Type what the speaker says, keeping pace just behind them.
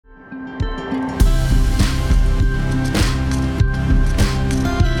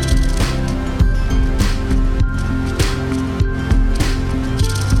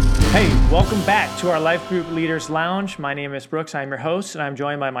to our Life Group Leaders Lounge. My name is Brooks. I'm your host, and I'm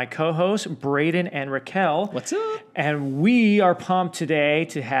joined by my co-hosts, Braden and Raquel. What's up? And we are pumped today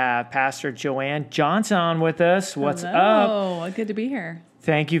to have Pastor Joanne Johnson on with us. What's up? Oh, good to be here.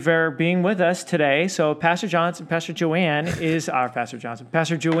 Thank you for being with us today. So Pastor Joanne is our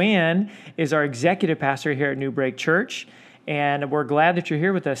executive pastor here at New Break Church. And we're glad that you're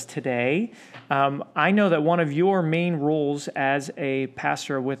here with us today. I know that one of your main roles as a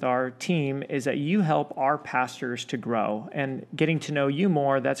pastor with our team is that you help our pastors to grow. And getting to know you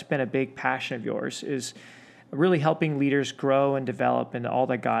more, that's been a big passion of yours, is really helping leaders grow and develop into all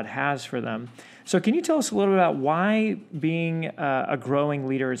that God has for them. So can you tell us a little bit about why being a growing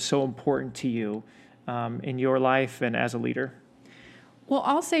leader is so important to you in your life and as a leader? Well,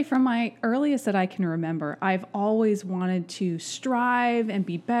 I'll say from my earliest that I can remember, I've always wanted to strive and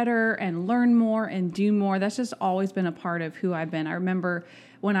be better and learn more and do more. That's just always been a part of who I've been. I remember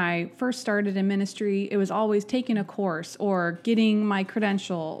when I first started in ministry, it was always taking a course or getting my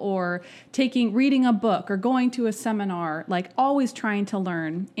credential or reading a book or going to a seminar, like always trying to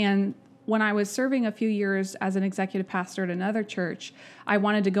learn. And when I was serving a few years as an executive pastor at another church, I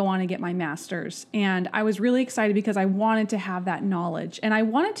wanted to go on and get my master's. And I was really excited because I wanted to have that knowledge. And I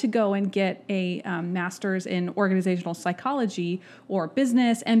wanted to go and get a master's in organizational psychology or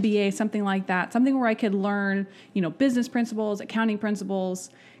business, MBA, something like that, something where I could learn, business principles, accounting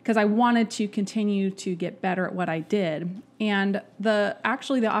principles, because I wanted to continue to get better at what I did. And the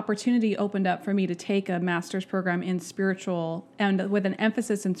opportunity opened up for me to take a master's program in spiritual and with an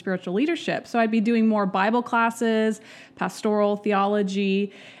emphasis in spiritual leadership. So I'd be doing more Bible classes, pastoral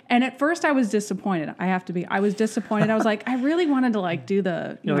theology. And at first I was disappointed. I was disappointed. I was like, I really wanted to do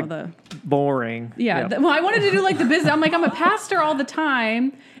the, the boring. Yeah. Yep. I wanted to do the business. I'm a pastor all the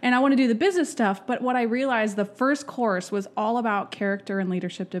time and I want to do the business stuff. But what I realized, the first course was all about character and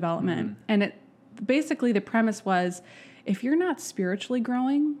leadership development. And basically the premise was, if you're not spiritually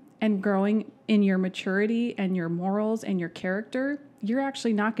growing and growing in your maturity and your morals and your character, you're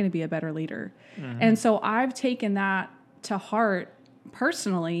actually not going to be a better leader. And so I've taken that to heart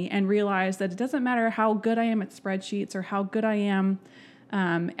personally and realized that it doesn't matter how good I am at spreadsheets or how good I am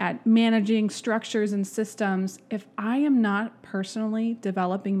at managing structures and systems. If I am not personally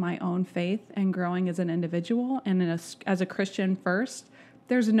developing my own faith and growing as an individual and as a Christian first,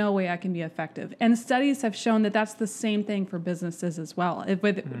 there's no way I can be effective. And studies have shown that that's the same thing for businesses as well.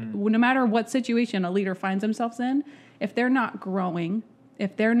 No matter what situation a leader finds themselves in, if they're not growing,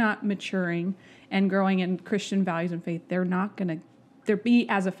 if they're not maturing and growing in Christian values and faith, they're not going to be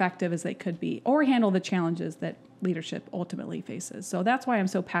as effective as they could be or handle the challenges that leadership ultimately faces. So that's why I'm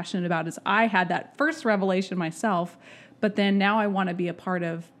so passionate about it. I had that first revelation myself, but then now I want to be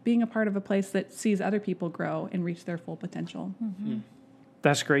being a part of a place that sees other people grow and reach their full potential. Mm-hmm.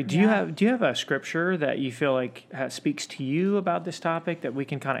 That's great. Do you have a scripture that you feel like speaks to you about this topic that we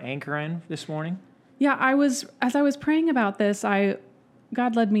can kind of anchor in this morning? Yeah, as I was praying about this,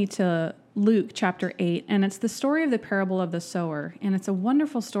 God led me to Luke chapter 8, and it's the story of the parable of the sower. And it's a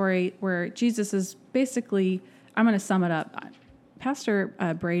wonderful story where Jesus is basically, I'm going to sum it up. Pastor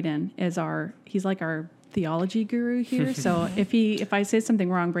Braden he's like our theology guru here. So if I say something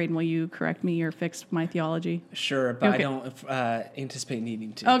wrong, Braden, will you correct me or fix my theology? Sure, but okay. I don't anticipate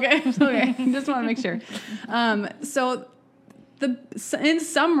needing to. Okay. Just want to make sure. In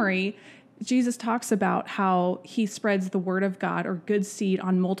summary, Jesus talks about how he spreads the word of God or good seed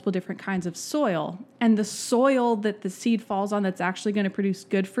on multiple different kinds of soil. And the soil that the seed falls on that's actually going to produce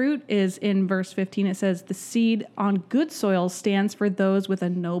good fruit is in verse 15. It says, the seed on good soil stands for those with a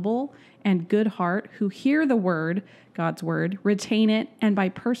noble and good heart who hear the word, God's word, retain it, and by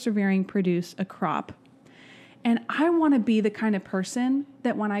persevering produce a crop. And I want to be the kind of person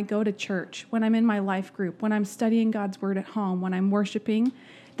that when I go to church, when I'm in my life group, when I'm studying God's word at home, when I'm worshiping,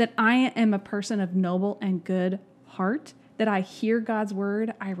 that I am a person of noble and good heart, that I hear God's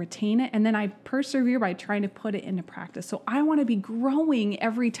word, I retain it, and then I persevere by trying to put it into practice. So I want to be growing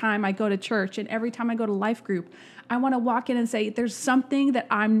every time I go to church and every time I go to life group. I want to walk in and say, there's something that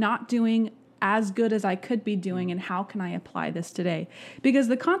I'm not doing as good as I could be doing, and how can I apply this today? Because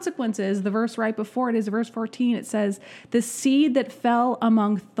the consequences, the verse right before it is verse 14, it says, the seed that fell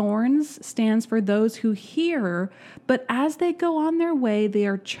among thorns stands for those who hear, but as they go on their way, they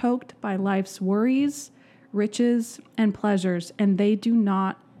are choked by life's worries, riches, and pleasures, and they do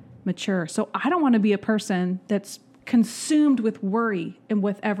not mature. So I don't want to be a person that's consumed with worry and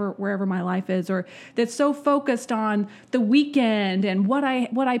wherever my life is, or that's so focused on the weekend and what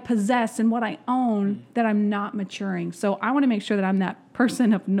I possess and what I own that I'm not maturing. So I want to make sure that I'm that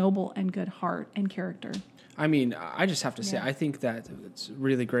person of noble and good heart and character. I mean, I just have to say, I think that it's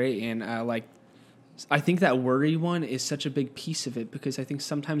really great. And I think that worry one is such a big piece of it, because I think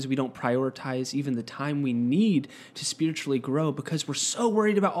sometimes we don't prioritize even the time we need to spiritually grow because we're so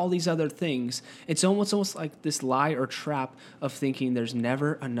worried about all these other things. It's almost like this lie or trap of thinking there's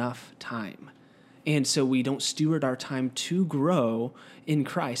never enough time. And so we don't steward our time to grow in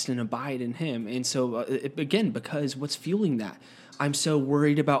Christ and abide in him. And so, again, because what's fueling that? I'm so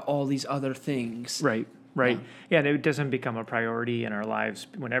worried about all these other things. Right. Yeah, and it doesn't become a priority in our lives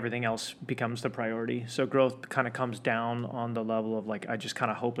when everything else becomes the priority. So growth kind of comes down on the level of like, I just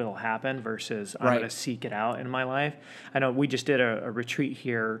kind of hope it'll happen versus I'm going to seek it out in my life. I know we just did a retreat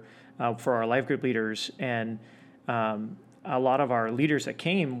here for our life group leaders, and a lot of our leaders that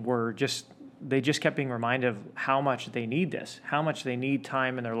came they just kept being reminded of how much they need this, how much they need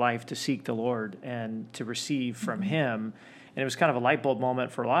time in their life to seek the Lord and to receive from him. And it was kind of a light bulb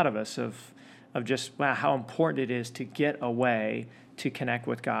moment for a lot of us of just, wow, how important it is to get away, to connect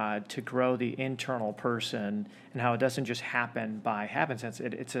with God, to grow the internal person, and how it doesn't just happen by happenstance.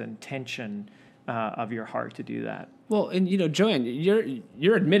 It's an intention of your heart to do that. Well, and Joanne,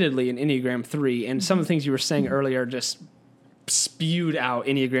 you're admittedly an Enneagram 3, and some of the things you were saying earlier just spewed out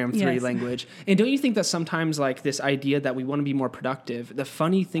Enneagram 3 language. And don't you think that sometimes like this idea that we want to be more productive, the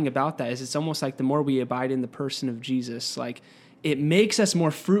funny thing about that is it's almost like the more we abide in the person of Jesus, like it makes us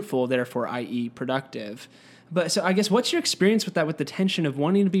more fruitful, therefore, i.e. productive. But so I guess what's your experience with that, with the tension of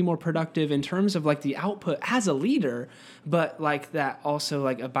wanting to be more productive in terms of like the output as a leader, but like that also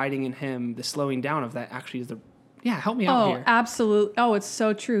like abiding in him, the slowing down of that actually is help me out here. Oh, absolutely. Oh, it's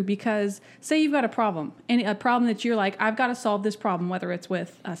so true, because say you've got a problem, and a problem that you're like, I've got to solve this problem, whether it's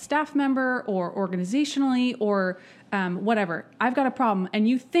with a staff member or organizationally or whatever. I've got a problem. And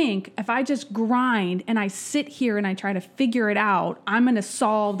you think if I just grind and I sit here and I try to figure it out, I'm going to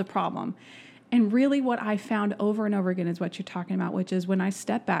solve the problem. And really what I found over and over again is what you're talking about, which is when I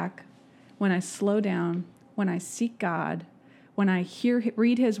step back, when I slow down, when I seek God, when I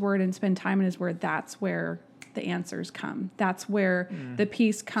read his word and spend time in his word, that's where the answers come. That's where the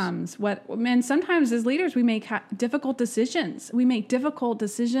peace comes. And sometimes as leaders, we make difficult decisions.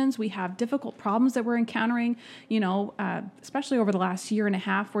 We have difficult problems that we're encountering, especially over the last year and a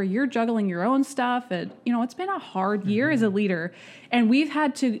half where you're juggling your own stuff. And, it's been a hard year as a leader. And we've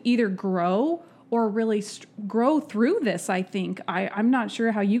had to either grow or really grow through this, I think. I'm not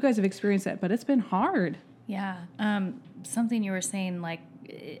sure how you guys have experienced it, but it's been hard. Yeah. Something you were saying, like,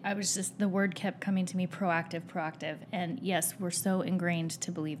 the word kept coming to me, proactive. And yes, we're so ingrained to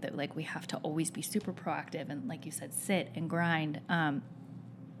believe that like we have to always be super proactive and like you said, sit and grind.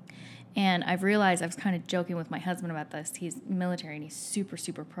 And I've realized, I was kind of joking with my husband about this. He's military and he's super,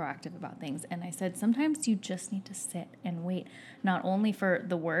 super proactive about things. And I said, sometimes you just need to sit and wait, not only for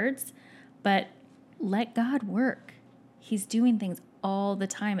the words, but let God work. He's doing things all the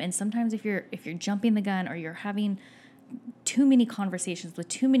time. And sometimes if you're jumping the gun or you're having too many conversations with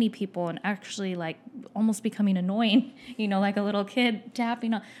too many people and actually like almost becoming annoying, like a little kid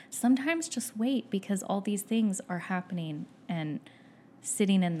tapping on, sometimes just wait, because all these things are happening, and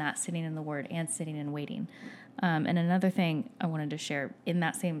sitting in the word and sitting and waiting. And another thing I wanted to share in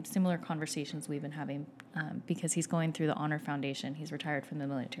that similar conversations we've been having, because he's going through the Honor Foundation. He's retired from the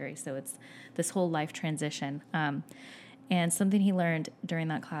military. So it's this whole life transition. And something he learned during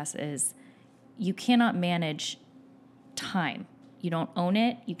that class is you cannot manage time. You don't own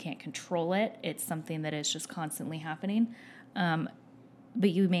it. You can't control it. It's something that is just constantly happening. But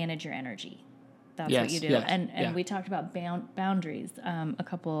you manage your energy. That's what you do. Yes, and we talked about boundaries a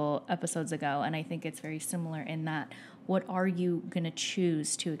couple episodes ago, and I think it's very similar in that what are you going to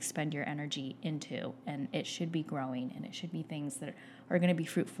choose to expend your energy into? And it should be growing, and it should be things that are going to be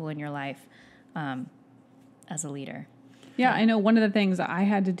fruitful in your life as a leader. Yeah, I know one of the things that I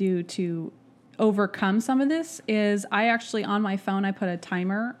had to do to overcome some of this is I actually, on my phone, I put a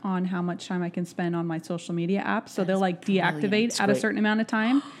timer on how much time I can spend on my social media apps. So they'll like deactivate at a certain amount of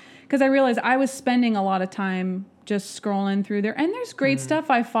time. Because I realized I was spending a lot of time just scrolling through there. And there's great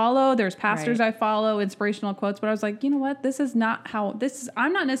stuff I follow. There's pastors I follow, inspirational quotes. But I was like, you know what? This is not how this is.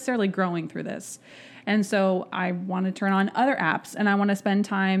 I'm not necessarily growing through this. And so I want to turn on other apps, and I want to spend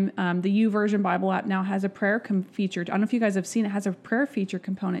time. The YouVersion Bible app now has a prayer feature. I don't know if you guys have seen it. It has a prayer feature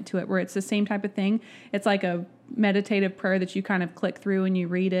component to it where it's the same type of thing. It's like a meditative prayer that you kind of click through and you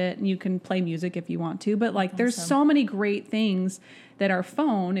read it, and you can play music if you want to. But like, there's so many great things that our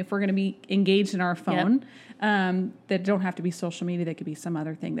phone, if we're going to be engaged in our phone, that don't have to be social media. That could be some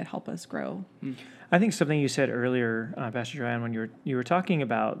other thing that help us grow. I think something you said earlier, Pastor Joanne, when you were talking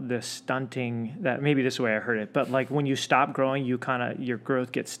about the stunting, that maybe this is the way I heard it, but like when you stop growing, your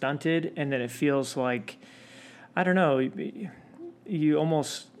growth gets stunted, and then it feels like, I don't know, you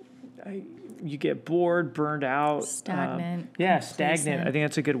almost, you get bored, burned out. Stagnant. Stagnant. I think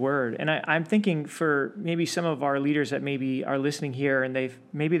that's a good word. And I'm thinking for maybe some of our leaders that maybe are listening here and they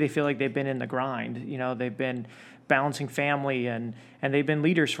feel like they've been in the grind. They've been balancing family and they've been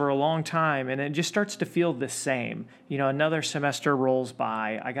leaders for a long time, and it just starts to feel the same. Another semester rolls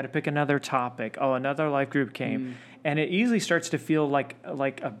by. I got to pick another topic. Oh, another life group came. And it easily starts to feel like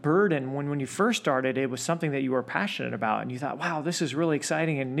a burden when you first started, it was something that you were passionate about and you thought, wow, this is really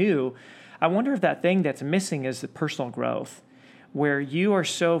exciting and new. I wonder if that thing that's missing is the personal growth, where you are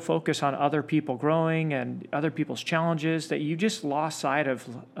so focused on other people growing and other people's challenges that you just lost sight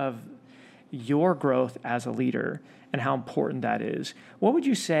of your growth as a leader and how important that is. What would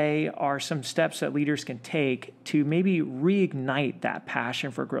you say are some steps that leaders can take to maybe reignite that passion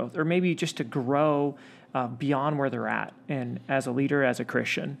for growth, or maybe just to grow beyond where they're at and as a leader, as a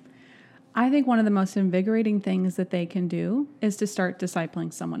Christian? I think one of the most invigorating things that they can do is to start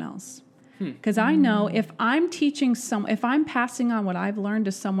discipling someone else. Because I know if I'm if I'm passing on what I've learned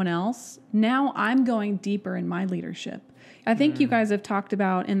to someone else, now I'm going deeper in my leadership. I think you guys have talked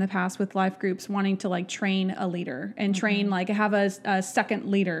about in the past with life groups wanting to train a leader and train, have a second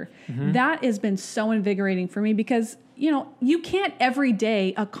leader. That has been so invigorating for me because, you can't every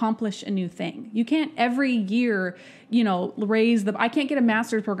day accomplish a new thing. You can't every year, I can't get a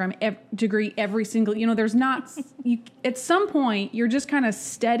master's program degree every single, there's not, at some point you're just kind of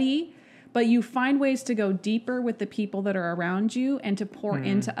steady, but you find ways to go deeper with the people that are around you and to pour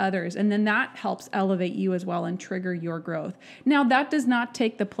into others. And then that helps elevate you as well and trigger your growth. Now, that does not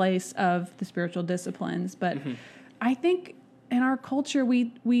take the place of the spiritual disciplines, but I think in our culture,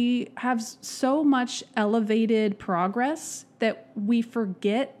 we have so much elevated progress that we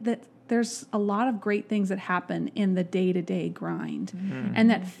forget that there's a lot of great things that happen in the day-to-day grind. And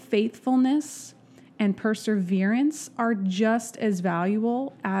that faithfulness and perseverance are just as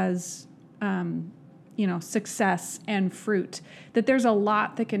valuable as success and fruit, that there's a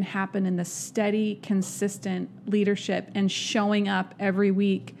lot that can happen in the steady, consistent leadership and showing up every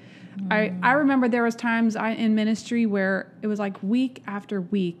week. I remember there was times in ministry where it was like week after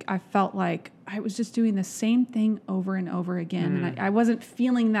week, I felt like I was just doing the same thing over and over again. And I wasn't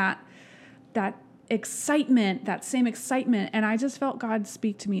feeling that excitement, that same excitement. And I just felt God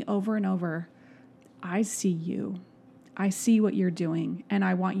speak to me over and over. I see you. I see what you're doing, and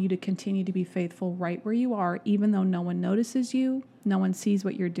I want you to continue to be faithful right where you are, even though no one notices you, no one sees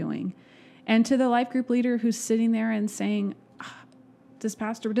what you're doing. And to the life group leader who's sitting there and saying, does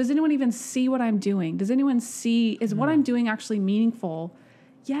anyone even see what I'm doing? Does anyone see, is what I'm doing actually meaningful?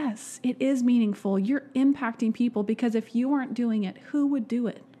 Yes, it is meaningful. You're impacting people, because if you weren't doing it, who would do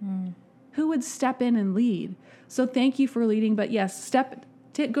it? Who would step in and lead? So thank you for leading, but yes,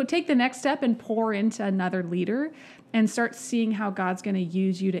 go take the next step and pour into another leader and start seeing how God's going to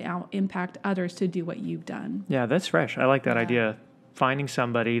use you to impact others to do what you've done. Yeah, that's fresh. I like that idea. Finding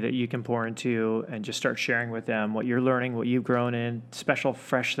somebody that you can pour into and just start sharing with them what you're learning, what you've grown in, special,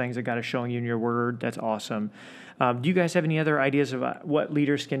 fresh things that God is showing you in your word. That's awesome. Do you guys have any other ideas of what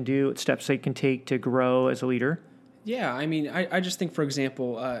leaders can do, steps they can take to grow as a leader? Yeah, I mean, I just think, for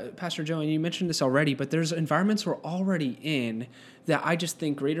example, Pastor Joe, and you mentioned this already, but there's environments we're already in that I just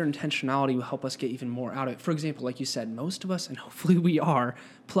think greater intentionality will help us get even more out of it. For example, like you said, most of us, and hopefully we are,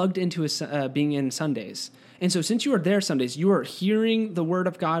 plugged into being in Sundays. And so since you are there Sundays, you are hearing the Word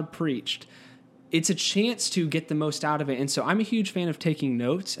of God preached. It's a chance to get the most out of it. And so I'm a huge fan of taking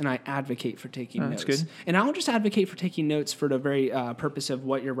notes, and I advocate for taking notes. That's good. And I don't just advocate for taking notes for the very purpose of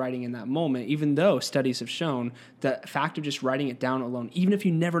what you're writing in that moment, even though studies have shown the fact of just writing it down alone, even if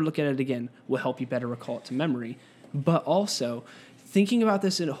you never look at it again, will help you better recall it to memory. But also thinking about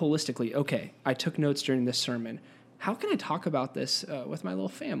this holistically. Okay, I took notes during this sermon. How can I talk about this with my little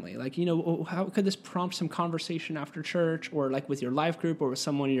family? Like, how could this prompt some conversation after church, or like with your life group, or with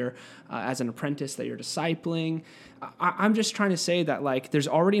someone you're as an apprentice that you're discipling? I'm just trying to say that, like, there's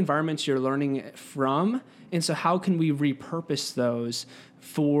already environments you're learning from. And so how can we repurpose those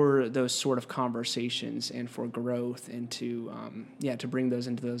for those sort of conversations and for growth, and to bring those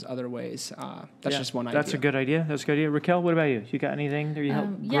into those other ways? That's just one idea. That's a good idea. That's a good idea. Raquel, what about you? You got anything that you help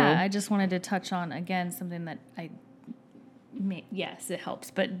grow? Yeah, I just wanted to touch on, again, something that yes, it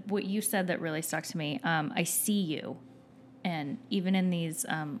helps. But what you said that really stuck to me, I see you. And even in these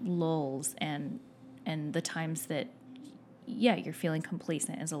lulls and the times that, you're feeling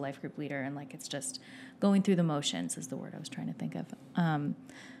complacent as a life group leader, and like it's just going through the motions is the word I was trying to think of.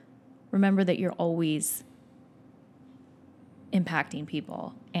 Remember that you're always impacting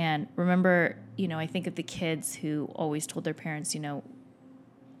people. And remember, I think of the kids who always told their parents,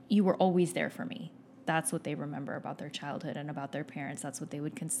 you were always there for me. that's what they remember about their childhood and about their parents. That's what they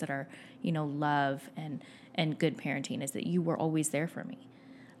would consider, love and good parenting, is that you were always there for me.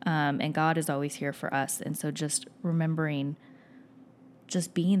 And God is always here for us. And so just remembering,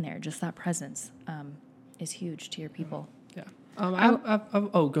 just being there, just that presence is huge to your people. Yeah.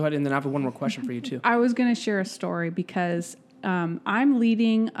 Go ahead, and then I have one more question for you too. I was going to share a story because I'm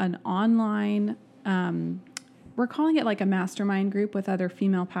leading an online, we're calling it like a mastermind group with other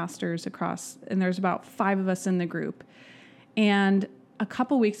female pastors across, and there's about 5 of us in the group. And a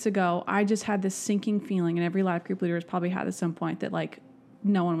couple weeks ago, I just had this sinking feeling, and every life group leader has probably had at some point, that like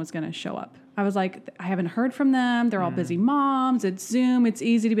no one was going to show up. I was like, I haven't heard from them. They're all busy moms. It's Zoom. It's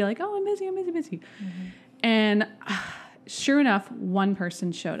easy to be like, oh, I'm busy. Mm-hmm. And sure enough, one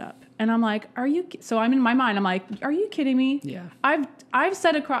person showed up, and I'm like, so I'm in my mind, I'm like, are you kidding me? Yeah. I've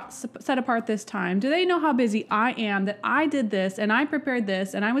set apart this time. Do they know how busy I am, that I did this and I prepared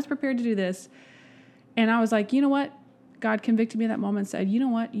this and I was prepared to do this? And I was like, you know what? God convicted me in that moment and said, you know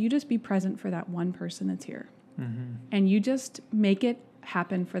what? You just be present for that one person that's here. Mm-hmm. And you just make it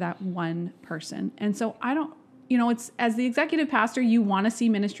happen for that one person. And so it's, as the executive pastor, you want to see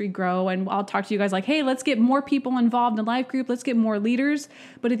ministry grow. And I'll talk to you guys like, hey, let's get more people involved in life group. Let's get more leaders.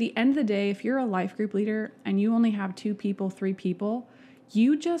 But at the end of the day, if you're a life group leader and you only have 2 people, 3 people,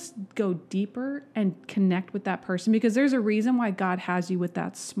 you just go deeper and connect with that person, because there's a reason why God has you with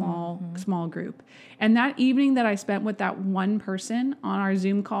that small group. And that evening that I spent with that one person on our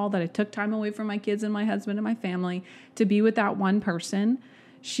Zoom call, that I took time away from my kids and my husband and my family to be with that one person,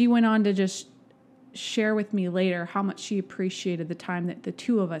 she went on to just share with me later how much she appreciated the time that the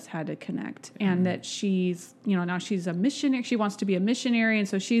 2 of us had to connect, and that she's, now she's a missionary. She wants to be a missionary. And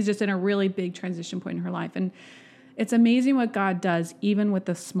so she's just in a really big transition point in her life. And it's amazing what God does, even with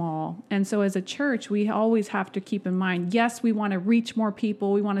the small. And so as a church, we always have to keep in mind, yes, we want to reach more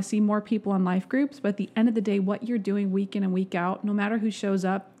people. We want to see more people in life groups. But at the end of the day, what you're doing week in and week out, no matter who shows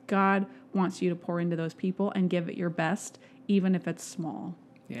up, God wants you to pour into those people and give it your best, even if it's small.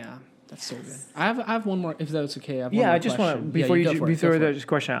 Yeah. That's so good. I have one more, if that's okay. I just want to, before that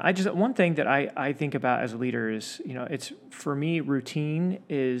question, one thing that I think about as a leader is, it's, for me, routine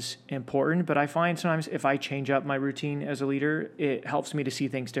is important, but I find sometimes if I change up my routine as a leader, it helps me to see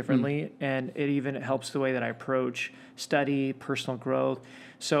things differently. And it even helps the way that I approach study, personal growth.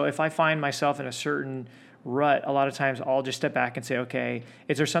 So if I find myself in a certain rut, a lot of times I'll just step back and say, okay,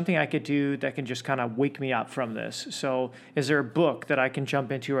 is there something I could do that can just kind of wake me up from this? So is there a book that I can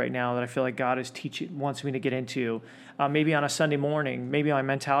jump into right now that I feel like God is wants me to get into? Maybe on a Sunday morning, maybe my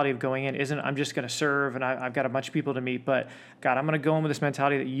mentality of going in isn't, I'm just going to serve and I've got a bunch of people to meet, but God, I'm going to go in with this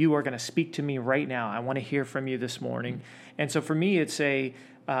mentality that you are going to speak to me right now. I want to hear from you this morning. And so for me, it's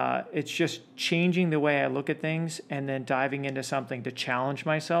just changing the way I look at things and then diving into something to challenge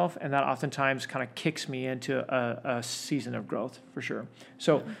myself. And that oftentimes kind of kicks me into a season of growth, for sure.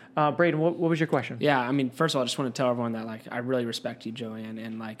 So, Braden, what was your question? Yeah, I mean, first of all, I just want to tell everyone that, I really respect you, Joanne.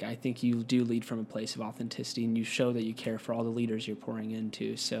 And, I think you do lead from a place of authenticity, and you show that you care for all the leaders you're pouring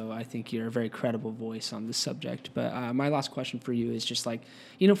into. So I think you're a very credible voice on this subject. But my last question for you is just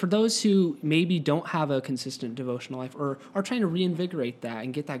for those who maybe don't have a consistent devotional life or are trying to reinvigorate that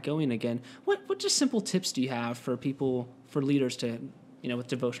and get that going again, what just simple tips do you have for people, for leaders to, with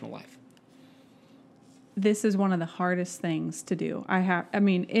devotional life? This is one of the hardest things to do.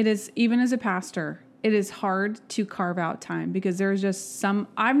 It is, even as a pastor, it is hard to carve out time, because there's just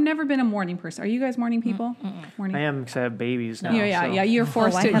I've never been a morning person. Are you guys morning people? Morning? I am, because I have babies now. Yeah. You're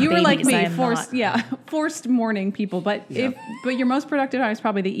forced to. You were like me, forced morning people. But but your most productive time is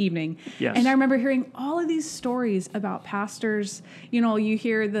probably the evening. Yes. And I remember hearing all of these stories about pastors. You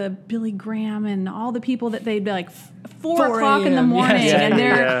hear the Billy Graham and all the people that they'd be like 4 o'clock in the morning,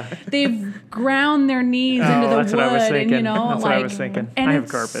 and they've ground their knees into the wood. That's what I was thinking. And that's what I was thinking. I have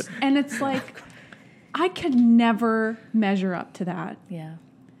carpet. And it's like, I could never measure up to that. Yeah.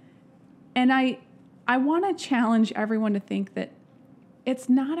 And I want to challenge everyone to think that it's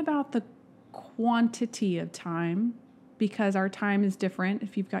not about the quantity of time, because our time is different.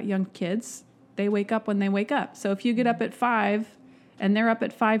 If you've got young kids, they wake up when they wake up. So if you get up at 5 and they're up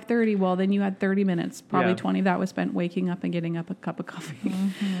at 5:30, well, then you had 30 minutes. Probably 20 of that was spent waking up and getting up a cup of coffee.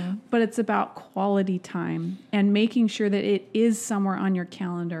 Mm-hmm. But it's about quality time and making sure that it is somewhere on your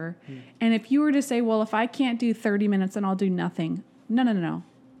calendar. And if you were to say, well, if I can't do 30 minutes, then I'll do nothing. No.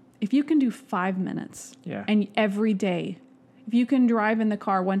 If you can do 5 minutes and every day, if you can drive in the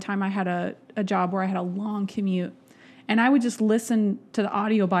car. One time I had a job where I had a long commute, and I would just listen to the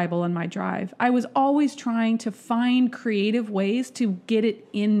audio Bible in my drive. I was always trying to find creative ways to get it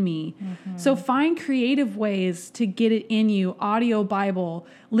in me. So find creative ways to get it in you. Audio Bible,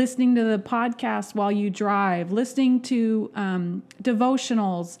 listening to the podcast while you drive, listening to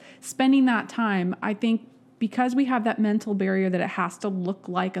devotionals, spending that time. I think because we have that mental barrier that it has to look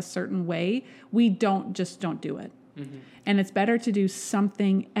like a certain way, we don't do it. And it's better to do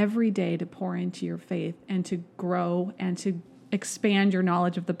something every day to pour into your faith and to grow and to expand your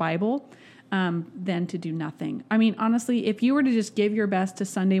knowledge of the Bible than to do nothing. I mean, honestly, if you were to just give your best to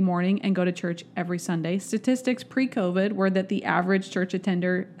Sunday morning and go to church every Sunday, statistics pre-COVID were that the average church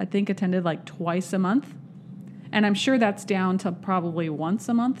attender, I think, attended like twice a month. And I'm sure that's down to probably once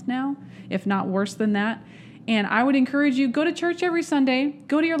a month now, if not worse than that. And I would encourage you, go to church every Sunday,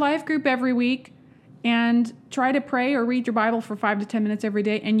 go to your life group every week, and try to pray or read your Bible for 5 to 10 minutes every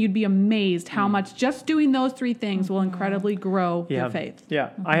day, and you'd be amazed how much just doing those 3 things will incredibly grow your faith. Yeah.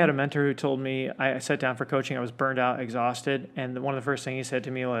 I had a mentor who told me, I sat down for coaching, I was burned out, exhausted, and one of the first things he said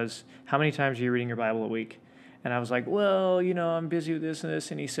to me was, how many times are you reading your Bible a week? And I was like, well, I'm busy with this and this.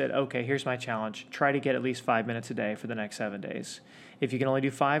 And he said, okay, here's my challenge. Try to get at least 5 minutes a day for the next 7 days. If you can only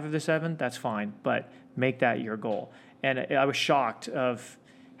do 5 of the 7, that's fine, but make that your goal. And I was shocked of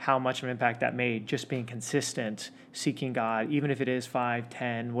how much of an impact that made, just being consistent, seeking God, even if it is 5,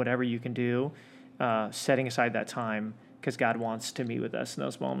 10, whatever you can do, setting aside that time because God wants to meet with us in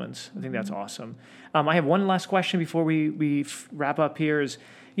those moments. I think that's awesome. I have one last question before we wrap up here is,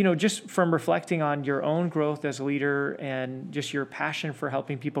 just from reflecting on your own growth as a leader and just your passion for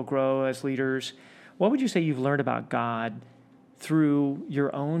helping people grow as leaders, what would you say you've learned about God through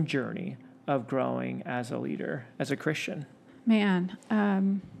your own journey of growing as a leader, as a Christian?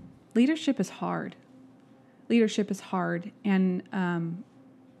 Man, leadership is hard. Leadership is hard. And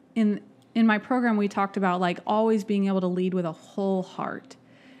in my program, we talked about like always being able to lead with a whole heart.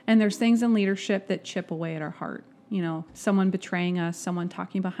 And there's things in leadership that chip away at our heart. Someone betraying us, someone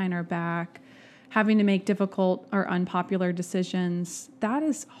talking behind our back, having to make difficult or unpopular decisions. That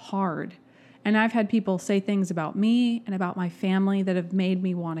is hard. And I've had people say things about me and about my family that have made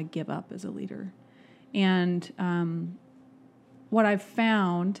me want to give up as a leader. And what I've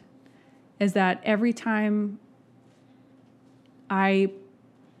found is that every time if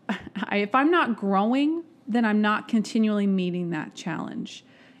I'm not growing, then I'm not continually meeting that challenge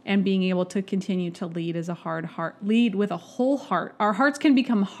and being able to continue to lead as a hard heart, lead with a whole heart. Our hearts can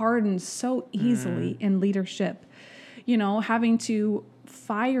become hardened so easily in leadership. Having to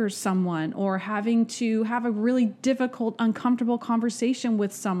fire someone or having to have a really difficult, uncomfortable conversation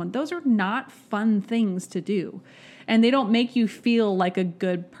with someone. Those are not fun things to do. And they don't make you feel like a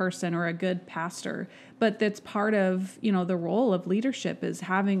good person or a good pastor. But that's part of, the role of leadership is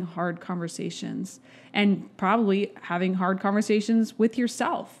having hard conversations and probably having hard conversations with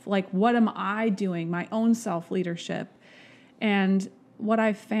yourself. Like, what am I doing? My own self-leadership. And what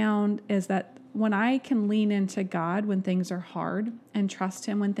I've found is that when I can lean into God when things are hard and trust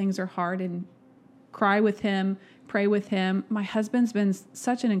Him when things are hard and cry with Him, pray with Him. My husband's been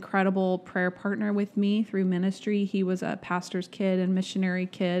such an incredible prayer partner with me through ministry. He was a pastor's kid and missionary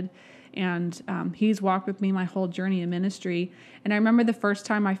kid, and he's walked with me my whole journey in ministry. And I remember the first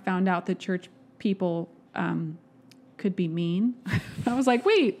time I found out that church people could be mean. I was like,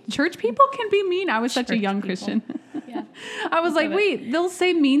 wait, church people can be mean? I was such a young Christian. Yeah. I was like, wait, they'll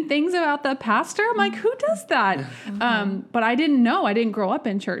say mean things about the pastor? I'm like, who does that? But I didn't know. I didn't grow up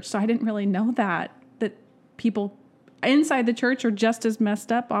in church, so I didn't really know that people inside the church are just as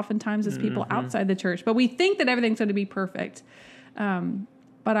messed up oftentimes as people outside the church. But we think that everything's going to be perfect.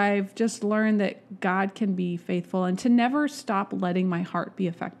 But I've just learned that God can be faithful and to never stop letting my heart be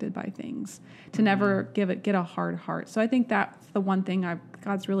affected by things, to never get a hard heart. So I think that's the one thing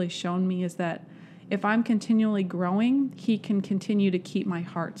God's really shown me is that if I'm continually growing, He can continue to keep my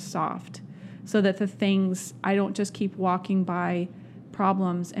heart soft so that the things, I don't just keep walking by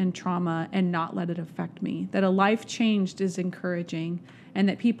problems and trauma and not let it affect me. That a life changed is encouraging and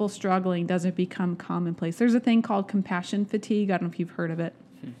that people struggling doesn't become commonplace. There's a thing called compassion fatigue. I don't know if you've heard of it,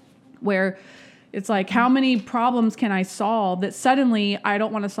 where it's like, how many problems can I solve that suddenly I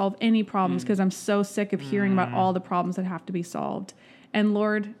don't want to solve any problems because I'm so sick of hearing about all the problems that have to be solved. And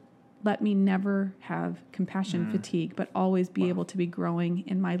Lord, let me never have compassion fatigue, but always be able to be growing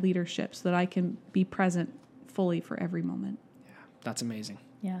in my leadership so that I can be present fully for every moment. Yeah, that's amazing.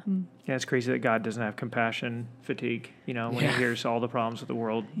 Yeah. Yeah, it's crazy that God doesn't have compassion fatigue, when He hears all the problems of the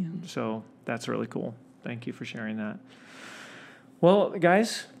world. Yeah. So that's really cool. Thank you for sharing that. Well,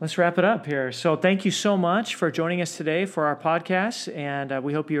 guys, let's wrap it up here. So thank you so much for joining us today for our podcast, and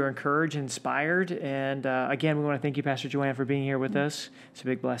we hope you're encouraged, inspired. And again, we want to thank you, Pastor Joanne, for being here with us. It's a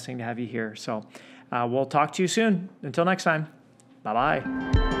big blessing to have you here. So we'll talk to you soon. Until next time,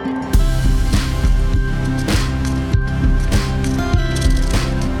 bye-bye.